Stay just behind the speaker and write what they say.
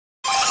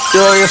Do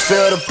you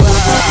feel the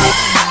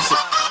vibes?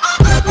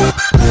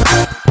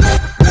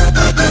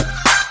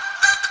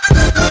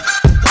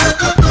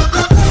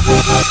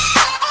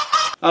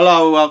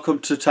 Hello, welcome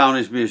to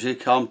Tony's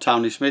Music. I'm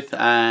Tony Smith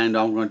and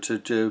I'm going to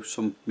do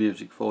some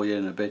music for you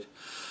in a bit.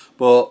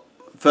 But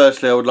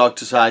firstly, I would like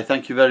to say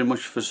thank you very much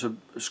for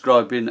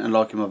subscribing and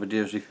liking my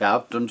videos if you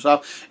have done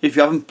so. If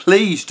you haven't,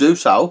 please do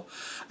so.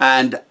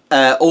 And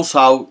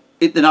also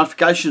hit the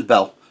notifications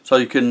bell so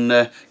you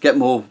can get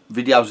more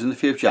videos in the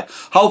future.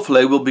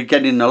 Hopefully we'll be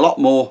getting a lot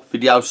more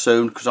videos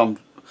soon because I'm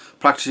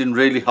practicing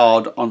really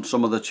hard on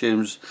some of the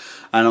tunes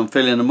and I'm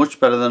feeling much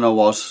better than I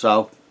was.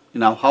 So,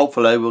 you know,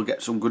 hopefully we'll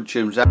get some good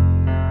tunes out.